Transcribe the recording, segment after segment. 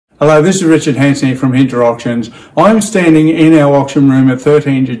Hello, this is Richard Hanson here from Hinter Auctions. I'm standing in our auction room at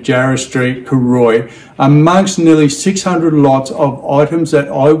 13 Jarrah Street, Cooroy, amongst nearly 600 lots of items that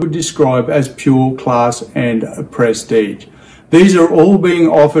I would describe as pure class and prestige. These are all being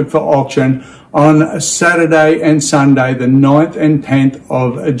offered for auction on Saturday and Sunday, the 9th and 10th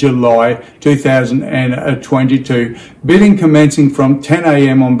of July 2022. Bidding commencing from 10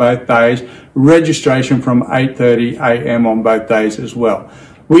 a.m. on both days, registration from 8:30 a.m. on both days as well.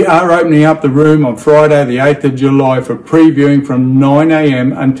 We are opening up the room on Friday the 8th of July for previewing from 9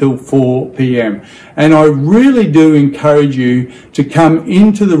 a.m. until 4 p.m. And I really do encourage you to come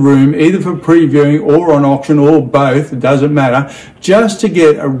into the room either for previewing or on auction or both, it doesn't matter, just to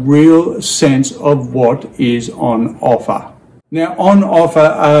get a real sense of what is on offer. Now on offer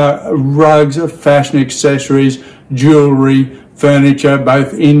are rugs, fashion accessories, jewellery, furniture,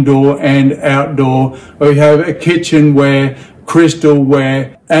 both indoor and outdoor. We have a kitchenware,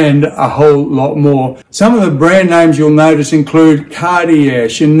 crystalware, and a whole lot more. Some of the brand names you'll notice include Cartier,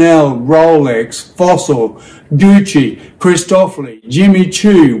 Chanel, Rolex, Fossil, Gucci, Christofle, Jimmy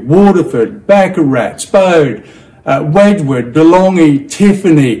Choo, Waterford, Baccarat, Spode, Wedgwood, DeLonghi,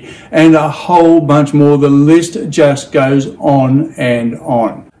 Tiffany, and a whole bunch more. The list just goes on and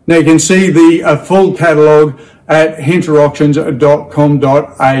on. Now you can see the full catalogue at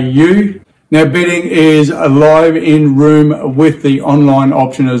hinterauctions.com.au. Now bidding is live in room with the online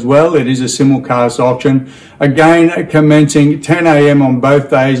option as well. It is a simulcast auction. Again, commencing 10 a.m. on both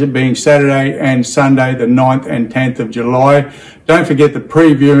days, it being Saturday and Sunday, the 9th and 10th of July. Don't forget the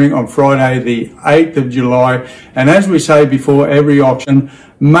previewing on Friday, the 8th of July. And as we say before every auction,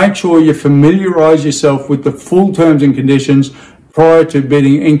 make sure you familiarise yourself with the full terms and conditions prior to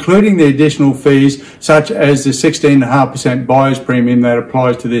bidding, including the additional fees such as the 16.5% buyer's premium that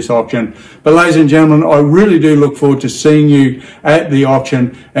applies to this auction. But ladies and gentlemen, I really do look forward to seeing you at the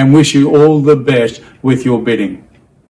auction and wish you all the best with your bidding.